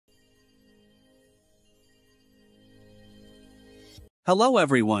Hello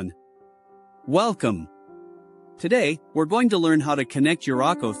everyone. Welcome. Today, we're going to learn how to connect your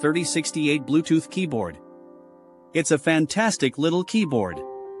Akko 3068 Bluetooth keyboard. It's a fantastic little keyboard.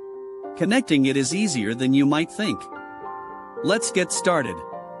 Connecting it is easier than you might think. Let's get started.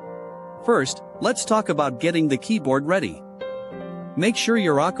 First, let's talk about getting the keyboard ready. Make sure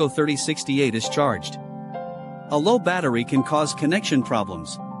your Akko 3068 is charged. A low battery can cause connection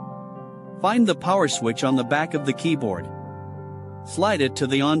problems. Find the power switch on the back of the keyboard. Slide it to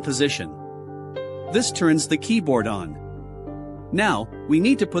the on position. This turns the keyboard on. Now, we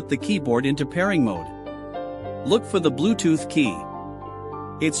need to put the keyboard into pairing mode. Look for the Bluetooth key.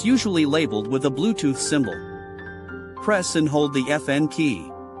 It's usually labeled with a Bluetooth symbol. Press and hold the FN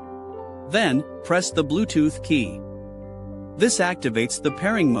key. Then, press the Bluetooth key. This activates the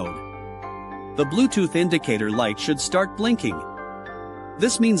pairing mode. The Bluetooth indicator light should start blinking.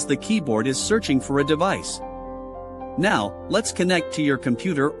 This means the keyboard is searching for a device. Now, let's connect to your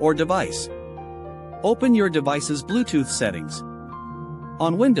computer or device. Open your device's Bluetooth settings.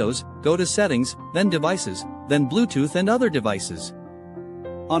 On Windows, go to Settings, then Devices, then Bluetooth and other devices.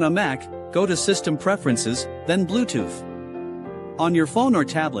 On a Mac, go to System Preferences, then Bluetooth. On your phone or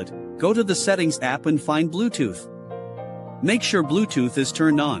tablet, go to the Settings app and find Bluetooth. Make sure Bluetooth is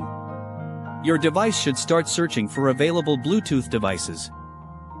turned on. Your device should start searching for available Bluetooth devices.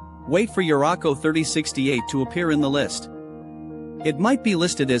 Wait for your Akko 3068 to appear in the list. It might be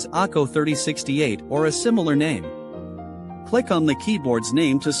listed as Akko 3068 or a similar name. Click on the keyboard's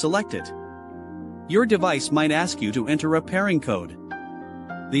name to select it. Your device might ask you to enter a pairing code.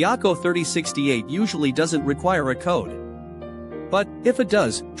 The Akko 3068 usually doesn't require a code. But, if it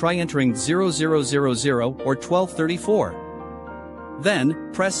does, try entering 0000 or 1234.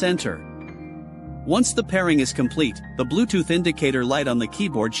 Then, press enter. Once the pairing is complete, the Bluetooth indicator light on the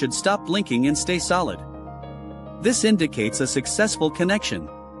keyboard should stop blinking and stay solid. This indicates a successful connection.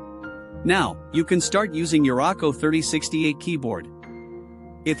 Now, you can start using your Akko 3068 keyboard.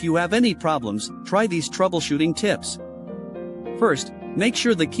 If you have any problems, try these troubleshooting tips. First, make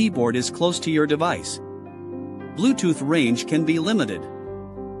sure the keyboard is close to your device. Bluetooth range can be limited.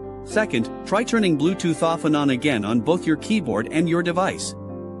 Second, try turning Bluetooth off and on again on both your keyboard and your device.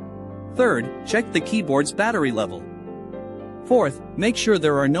 Third, check the keyboard's battery level. Fourth, make sure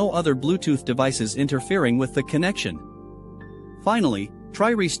there are no other Bluetooth devices interfering with the connection. Finally, try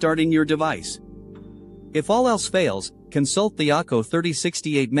restarting your device. If all else fails, consult the Akko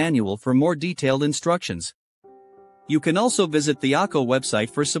 3068 manual for more detailed instructions. You can also visit the Akko website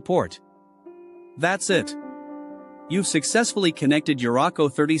for support. That's it. You've successfully connected your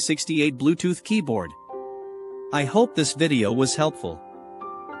Akko 3068 Bluetooth keyboard. I hope this video was helpful.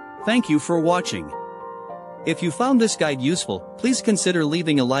 Thank you for watching. If you found this guide useful, please consider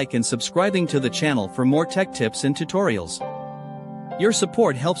leaving a like and subscribing to the channel for more tech tips and tutorials. Your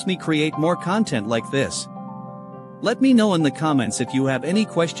support helps me create more content like this. Let me know in the comments if you have any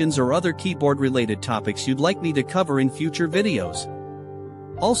questions or other keyboard-related topics you'd like me to cover in future videos.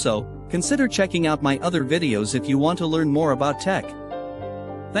 Also, consider checking out my other videos if you want to learn more about tech.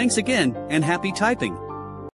 Thanks again, and happy typing!